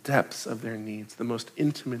the depths of their needs, the most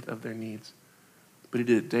intimate of their needs. But he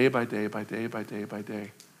did it day by day, by day, by day, by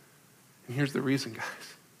day. And here's the reason,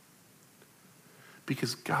 guys.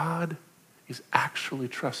 Because God is actually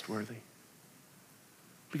trustworthy.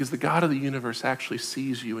 Because the God of the universe actually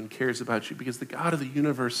sees you and cares about you. Because the God of the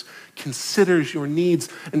universe considers your needs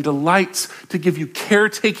and delights to give you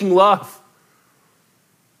caretaking love.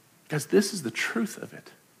 Guys, this is the truth of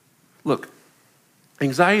it. Look,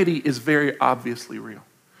 anxiety is very obviously real.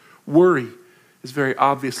 Worry is very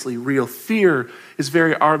obviously real. Fear is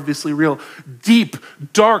very obviously real. Deep,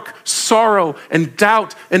 dark sorrow and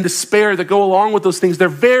doubt and despair that go along with those things, they're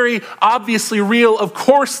very obviously real. Of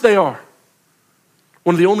course they are.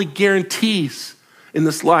 One of the only guarantees in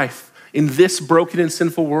this life, in this broken and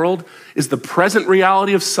sinful world, is the present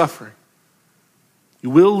reality of suffering. You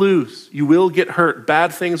will lose. You will get hurt.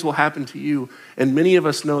 Bad things will happen to you. And many of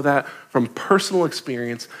us know that from personal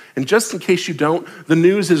experience. And just in case you don't, the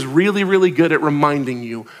news is really, really good at reminding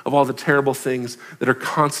you of all the terrible things that are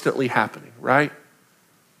constantly happening, right?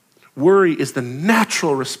 Worry is the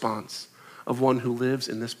natural response of one who lives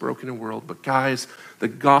in this broken world. But guys, the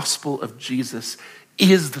gospel of Jesus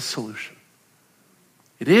is the solution.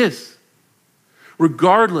 It is.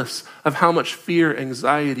 Regardless of how much fear,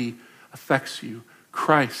 anxiety affects you,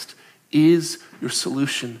 Christ is your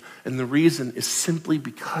solution. And the reason is simply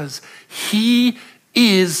because he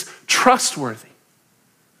is trustworthy.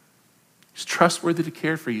 He's trustworthy to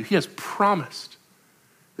care for you. He has promised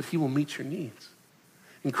that he will meet your needs.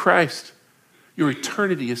 In Christ, your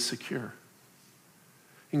eternity is secure.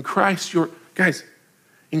 In Christ, your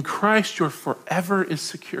forever is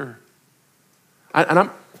secure.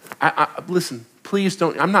 Listen, please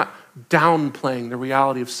don't, I'm not downplaying the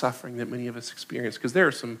reality of suffering that many of us experience, because there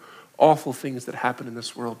are some awful things that happen in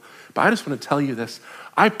this world. But I just want to tell you this.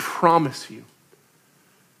 I promise you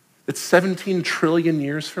that 17 trillion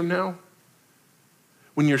years from now,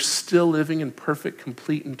 when you're still living in perfect,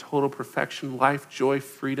 complete, and total perfection, life, joy,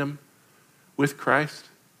 freedom with Christ,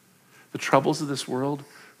 the troubles of this world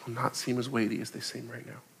will not seem as weighty as they seem right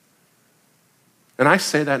now. And I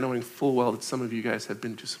say that knowing full well that some of you guys have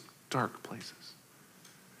been to some dark places.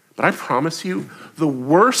 But I promise you, the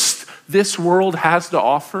worst this world has to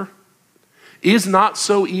offer is not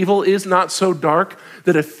so evil, is not so dark,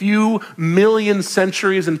 that a few million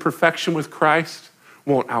centuries in perfection with Christ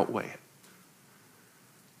won't outweigh it.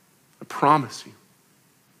 I promise you.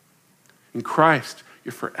 In Christ,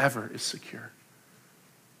 your forever is secure.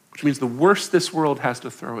 Which means the worst this world has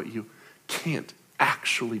to throw at you can't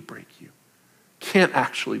actually break you, can't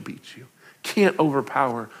actually beat you, can't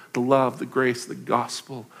overpower the love, the grace, the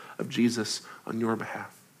gospel of Jesus on your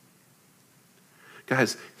behalf.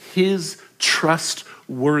 Guys, his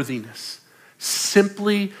trustworthiness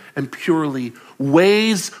simply and purely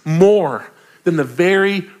weighs more than the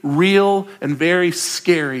very real and very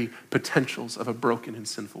scary potentials of a broken and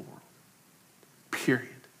sinful world. Period.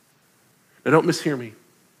 Now don't mishear me.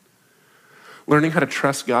 Learning how to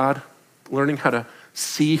trust God, learning how to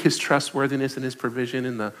see his trustworthiness and his provision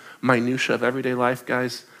in the minutia of everyday life,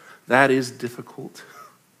 guys, that is difficult.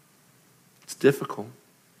 It's difficult.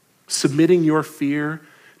 Submitting your fear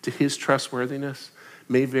to his trustworthiness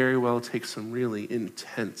may very well take some really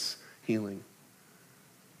intense healing.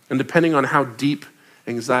 And depending on how deep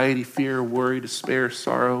anxiety, fear, worry, despair,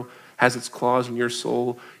 sorrow has its claws in your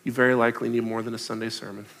soul, you very likely need more than a Sunday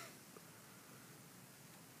sermon.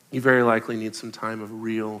 You very likely need some time of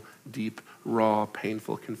real, deep, raw,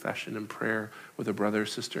 painful confession and prayer with a brother or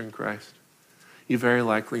sister in Christ. You very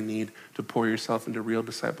likely need to pour yourself into real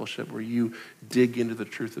discipleship where you dig into the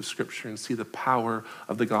truth of Scripture and see the power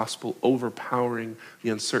of the gospel overpowering the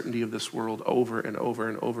uncertainty of this world over and over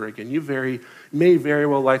and over again. You may very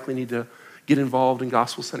well likely need to get involved in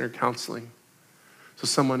gospel-centered counseling. So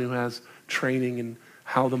someone who has training in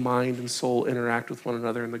how the mind and soul interact with one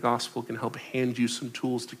another in the gospel can help hand you some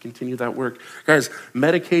tools to continue that work. Guys,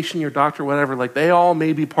 medication, your doctor, whatever, like they all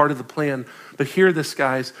may be part of the plan. But hear this,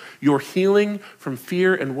 guys, your healing from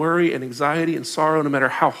fear and worry and anxiety and sorrow, no matter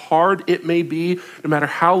how hard it may be, no matter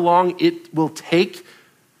how long it will take,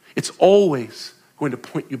 it's always going to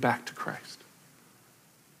point you back to Christ.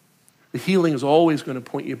 The healing is always going to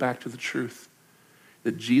point you back to the truth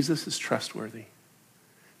that Jesus is trustworthy.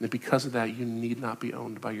 And that because of that, you need not be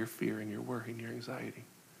owned by your fear and your worry and your anxiety.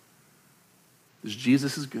 Because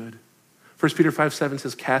Jesus is good. 1 Peter 5:7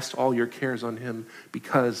 says, cast all your cares on him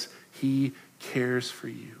because he cares for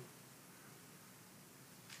you.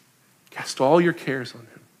 Cast all your cares on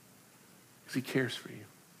him because he cares for you.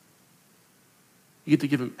 You get to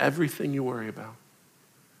give him everything you worry about.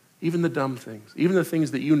 Even the dumb things. Even the things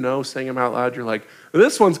that you know, saying them out loud, you're like,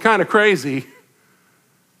 this one's kind of crazy.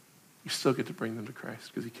 You still get to bring them to Christ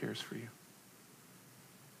because he cares for you.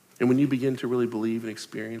 And when you begin to really believe and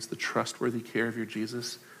experience the trustworthy care of your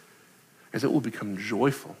Jesus, as it will become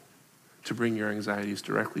joyful to bring your anxieties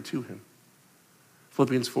directly to him.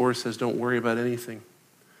 Philippians 4 says, don't worry about anything,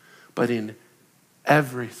 but in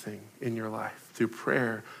everything in your life through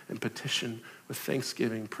prayer and petition with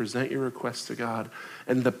thanksgiving. Present your requests to God,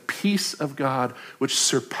 and the peace of God, which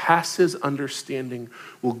surpasses understanding,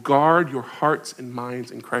 will guard your hearts and minds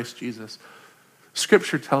in Christ Jesus.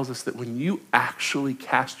 Scripture tells us that when you actually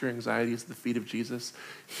cast your anxieties at the feet of Jesus,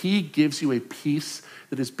 he gives you a peace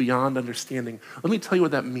that is beyond understanding. Let me tell you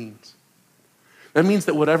what that means. That means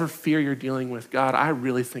that whatever fear you're dealing with, God, I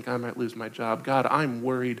really think I might lose my job. God, I'm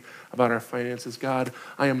worried about our finances. God,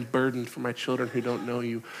 I am burdened for my children who don't know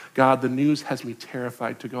you. God, the news has me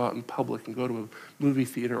terrified to go out in public and go to a movie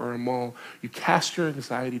theater or a mall. You cast your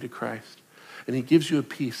anxiety to Christ, and he gives you a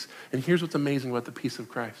peace. And here's what's amazing about the peace of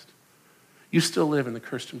Christ. You still live in the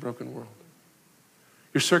cursed and broken world.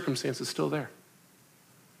 Your circumstance is still there.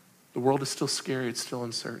 The world is still scary. It's still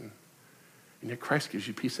uncertain. And yet Christ gives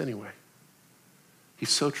you peace anyway. He's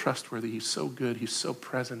so trustworthy. He's so good. He's so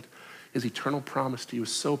present. His eternal promise to you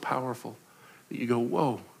is so powerful that you go,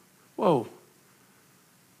 whoa.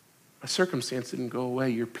 My circumstance didn't go away.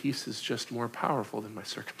 Your peace is just more powerful than my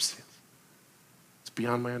circumstance. It's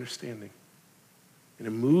beyond my understanding. And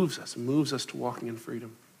it moves us to walking in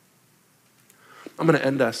freedom. I'm going to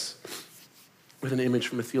end us with an image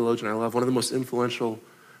from a theologian I love. One of the most influential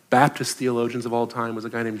Baptist theologians of all time was a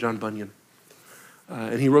guy named John Bunyan.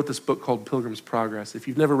 And he wrote this book called Pilgrim's Progress. If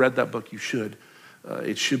you've never read that book, you should.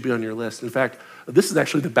 It should be on your list. In fact, this is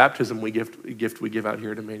actually the baptism gift we give out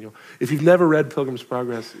here at Emmanuel. If you've never read Pilgrim's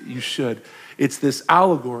Progress, you should. It's this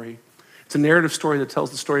allegory. It's a narrative story that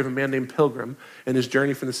tells the story of a man named Pilgrim and his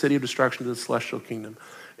journey from the city of destruction to the celestial kingdom.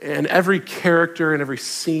 And every character and every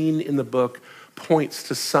scene in the book points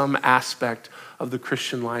to some aspect of the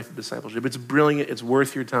Christian life of discipleship. It's brilliant. It's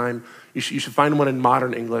worth your time. You should find one in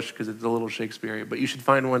modern English because it's a little Shakespearean, but you should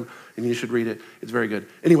find one and you should read it. It's very good.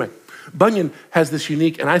 Anyway, Bunyan has this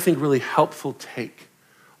unique and I think really helpful take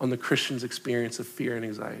on the Christian's experience of fear and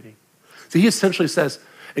anxiety. So he essentially says,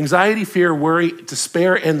 anxiety, fear, worry,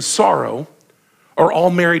 despair, and sorrow are all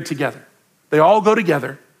married together. They all go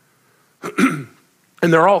together and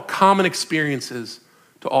they're all common experiences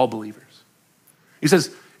to all believers. He says,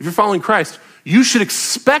 if you're following Christ, you should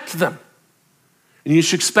expect them. And you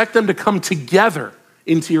should expect them to come together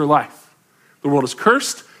into your life. The world is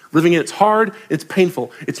cursed. Living in it's hard. It's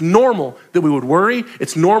painful. It's normal that we would worry.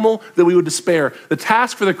 It's normal that we would despair. The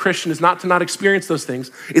task for the Christian is not to not experience those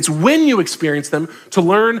things. It's when you experience them to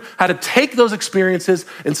learn how to take those experiences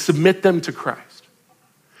and submit them to Christ.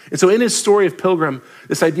 And so in his story of Pilgrim,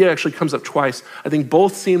 this idea actually comes up twice. I think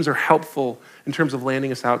both themes are helpful in terms of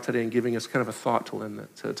landing us out today and giving us kind of a thought to lend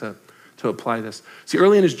that, to apply this. See,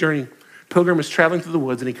 early in his journey, Pilgrim is traveling through the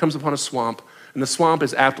woods and he comes upon a swamp, and the swamp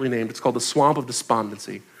is aptly named. It's called the Swamp of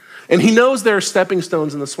Despondency. And he knows there are stepping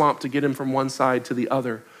stones in the swamp to get him from one side to the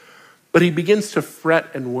other, but he begins to fret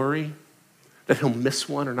and worry that he'll miss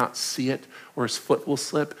one or not see it, or his foot will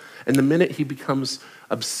slip. And the minute he becomes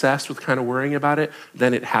obsessed with kind of worrying about it,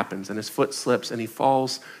 then it happens, and his foot slips, and he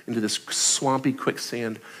falls into this swampy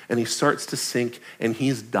quicksand, and he starts to sink, and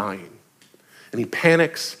he's dying. And he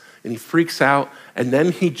panics, and he freaks out, and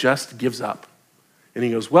then he just gives up. And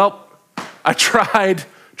he goes, well, I tried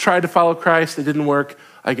to follow Christ, it didn't work,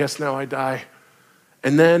 I guess now I die.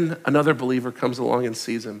 And then another believer comes along and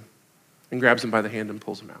sees him, and grabs him by the hand and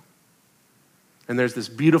pulls him out. And there's this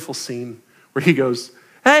beautiful scene where he goes,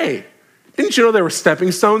 hey, didn't you know there were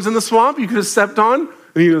stepping stones in the swamp you could have stepped on?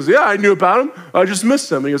 And he goes, yeah, I knew about them. I just missed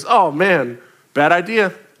them. And he goes, oh man, bad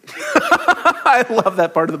idea. I love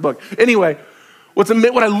that part of the book. Anyway, what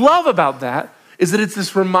I love about that is that it's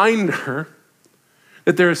this reminder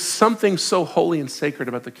that there is something so holy and sacred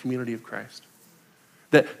about the community of Christ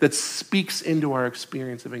that speaks into our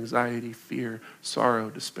experience of anxiety, fear, sorrow,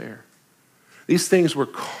 despair. These things were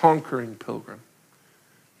conquering Pilgrim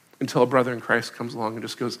until a brother in Christ comes along and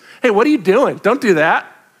just goes, hey, what are you doing? Don't do that.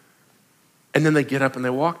 And then they get up and they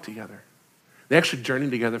walk together. They actually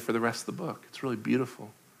journey together for the rest of the book. It's really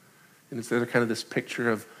beautiful. And it's kind of this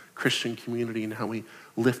picture of Christian community and how we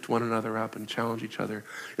lift one another up and challenge each other.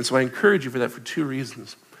 And so I encourage you for that for two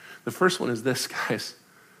reasons. The first one is this, guys.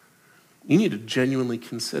 You need to genuinely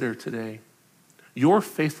consider today your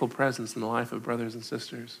faithful presence in the life of brothers and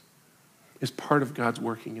sisters is part of God's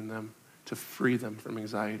working in them to free them from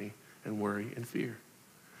anxiety and worry and fear.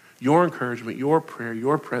 Your encouragement, your prayer,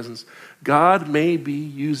 your presence, God may be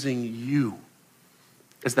using you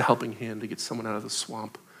as the helping hand to get someone out of the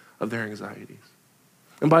swamp of their anxieties.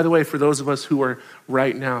 And by the way, for those of us who are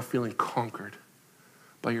right now feeling conquered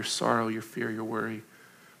by your sorrow, your fear, your worry,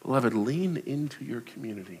 beloved, lean into your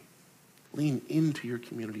community. Lean into your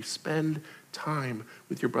community. Spend time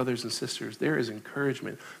with your brothers and sisters. There is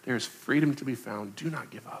encouragement. There is freedom to be found. Do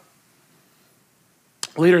not give up.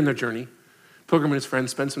 Later in their journey, Pilgrim and his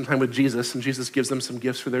friends spend some time with Jesus, and Jesus gives them some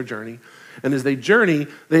gifts for their journey. And as they journey,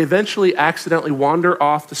 they eventually accidentally wander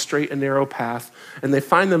off the straight and narrow path, and they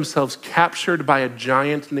find themselves captured by a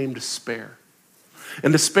giant named Despair.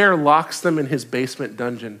 And Despair locks them in his basement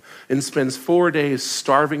dungeon and spends 4 days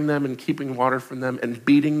starving them and keeping water from them and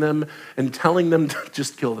beating them and telling them to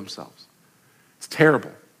just kill themselves. It's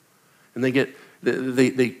terrible. And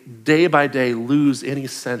they day by day lose any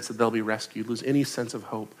sense that they'll be rescued, lose any sense of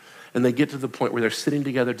hope. And they get to the point where they're sitting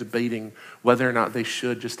together debating whether or not they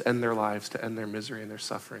should just end their lives to end their misery and their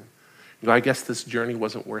suffering. You know, I guess this journey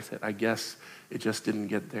wasn't worth it. I guess it just didn't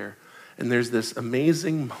get there. And there's this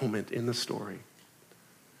amazing moment in the story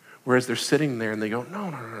whereas they're sitting there and they go,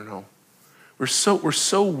 no. We're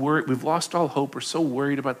so worried. We've lost all hope. We're so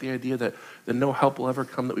worried about the idea that no help will ever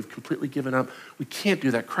come, that we've completely given up. We can't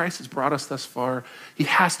do that. Christ has brought us thus far. He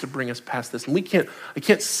has to bring us past this. And I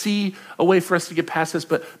can't see a way for us to get past this,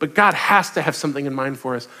 but God has to have something in mind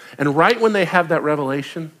for us. And right when they have that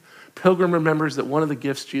revelation, Pilgrim remembers that one of the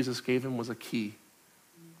gifts Jesus gave him was a key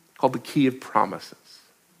called the key of promises.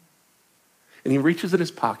 And he reaches in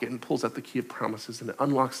his pocket and pulls out the key of promises, and it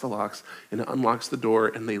unlocks the locks, and it unlocks the door,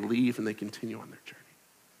 and they leave and they continue on their journey.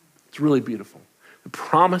 It's really beautiful. The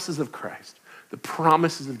promises of Christ, the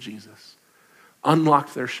promises of Jesus,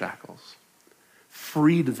 unlocked their shackles,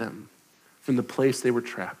 freed them from the place they were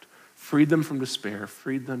trapped, freed them from despair,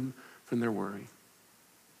 freed them from their worry.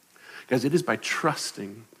 Guys, it is by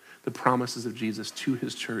trusting the promises of Jesus to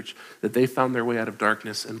his church that they found their way out of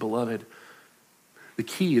darkness. And beloved, the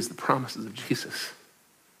key is the promises of Jesus.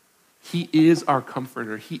 He is our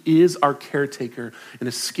comforter. He is our caretaker in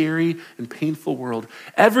a scary and painful world.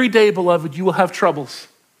 Every day, beloved, you will have troubles.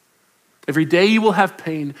 Every day you will have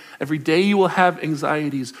pain. Every day you will have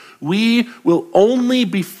anxieties. We will only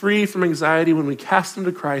be free from anxiety when we cast them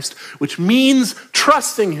to Christ, which means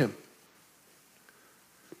trusting him.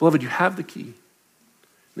 Beloved, you have the key.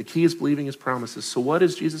 The key is believing his promises. So what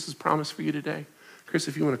is Jesus' promise for you today? Chris,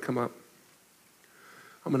 if you want to come up,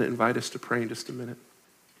 I'm going to invite us to pray in just a minute.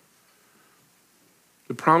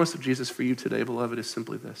 The promise of Jesus for you today, beloved, is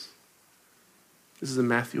simply this. This is in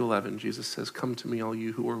Matthew 11. Jesus says, "Come to me, all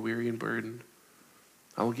you who are weary and burdened.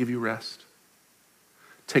 I will give you rest.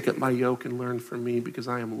 Take up my yoke and learn from me, because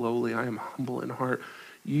I am lowly, I am humble in heart.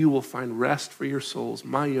 You will find rest for your souls.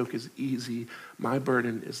 My yoke is easy, my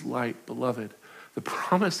burden is light." Beloved, the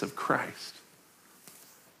promise of Christ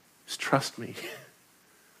is, trust me,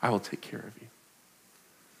 I will take care of you.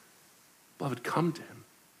 Beloved, come to him.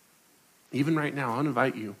 Even right now, I'll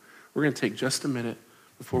invite you. We're going to take just a minute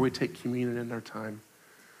before we take communion in our time.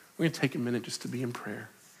 We're going to take a minute just to be in prayer.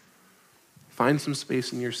 Find some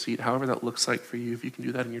space in your seat, however that looks like for you. If you can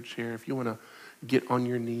do that in your chair, if you want to get on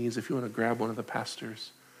your knees, if you want to grab one of the pastors,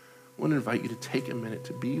 I want to invite you to take a minute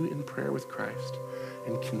to be in prayer with Christ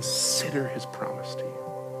and consider his promise to you.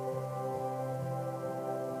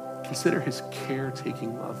 Consider his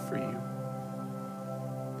caretaking love for you.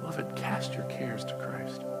 Beloved, cast your cares to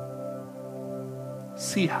Christ.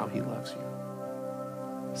 See how he loves you.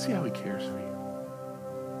 See how he cares for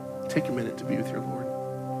you. Take a minute to be with your Lord,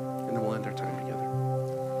 and then we'll end our time together.